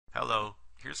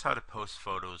Here's how to post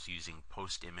photos using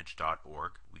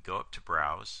postimage.org. We go up to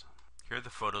Browse. Here are the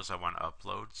photos I want to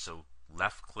upload, so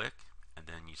left click and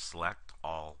then you select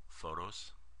all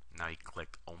photos. Now you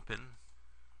click Open,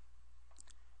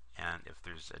 and if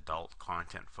there's adult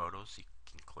content photos you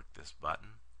can click this button.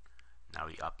 Now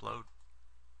we upload.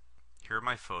 Here are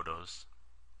my photos.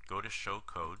 Go to Show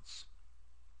Codes,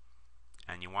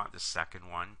 and you want the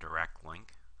second one, direct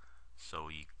link. So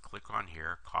you click on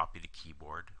here, copy the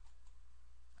keyboard,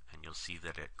 and you'll see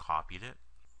that it copied it.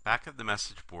 Back at the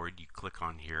message board you click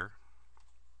on here,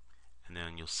 and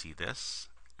then you'll see this,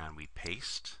 and we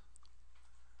paste.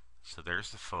 So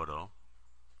there's the photo,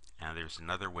 and there's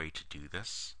another way to do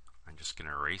this. I'm just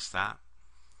going to erase that,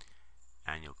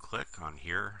 and you'll click on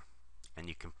here, and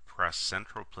you can press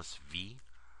Ctrl+V,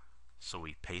 so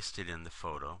we paste it in the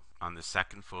photo. On the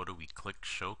second photo we click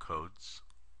Show Codes,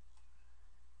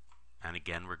 and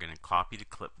again we're going to copy the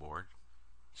clipboard.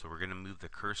 So we're going to move the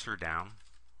cursor down,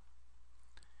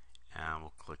 and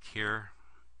we'll click here,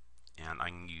 and I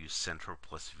can use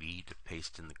Ctrl+V to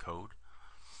paste in the code.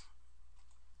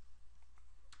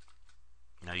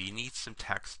 Now you need some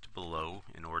text below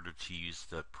in order to use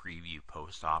the preview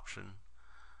post option.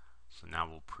 So now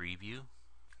we'll preview.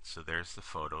 So there's the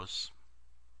photos,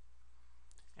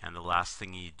 and the last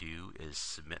thing you do is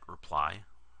submit reply.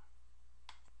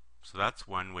 So that's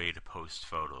one way to post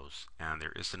photos, and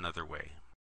there is another way.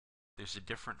 There's a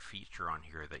different feature on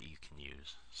here that you can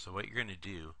use. So what you're going to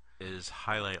do is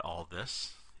highlight all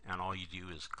this, and all you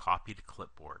do is copy to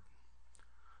clipboard.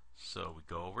 So we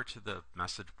go over to the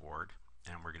message board,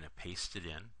 and we're going to paste it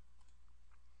in,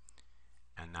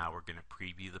 and now we're going to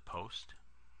preview the post.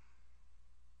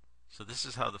 So this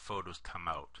is how the photos come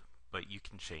out, but you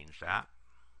can change that.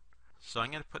 So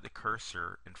I'm going to put the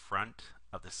cursor in front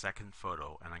of the second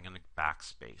photo, and I'm going to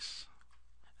backspace,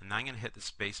 and now I'm going to hit the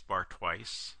space bar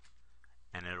twice,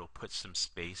 and it'll put some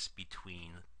space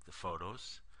between the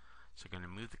photos. So I'm going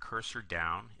to move the cursor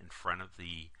down in front of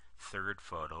the third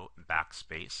photo and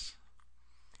backspace.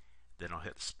 Then I'll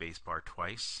hit the space bar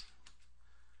twice,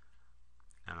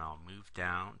 and I'll move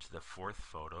down to the fourth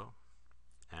photo,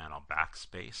 and I'll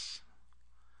backspace.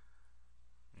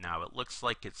 Now it looks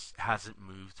like it hasn't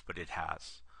moved, but it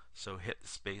has. So hit the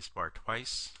space bar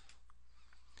twice.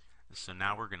 So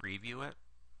now we're going to preview it.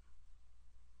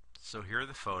 So here are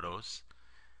the photos.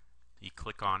 You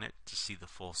click on it to see the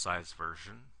full-size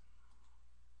version.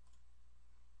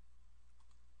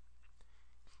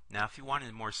 Now if you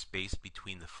wanted more space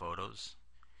between the photos,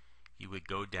 you would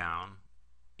go down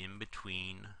in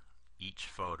between each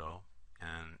photo,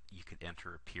 and you could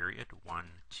enter a period, 1,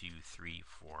 2, 3,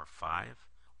 4, 5.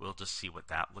 We'll just see what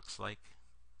that looks like.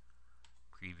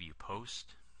 Preview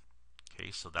post. Okay,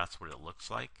 so that's what it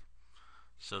looks like.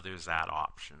 So there's that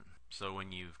option. So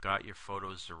when you've got your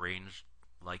photos arranged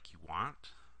like you want,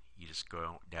 you just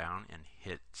go down and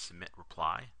hit submit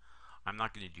reply. I'm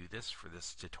not going to do this for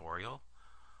this tutorial.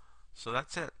 So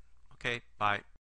that's it. Okay, bye.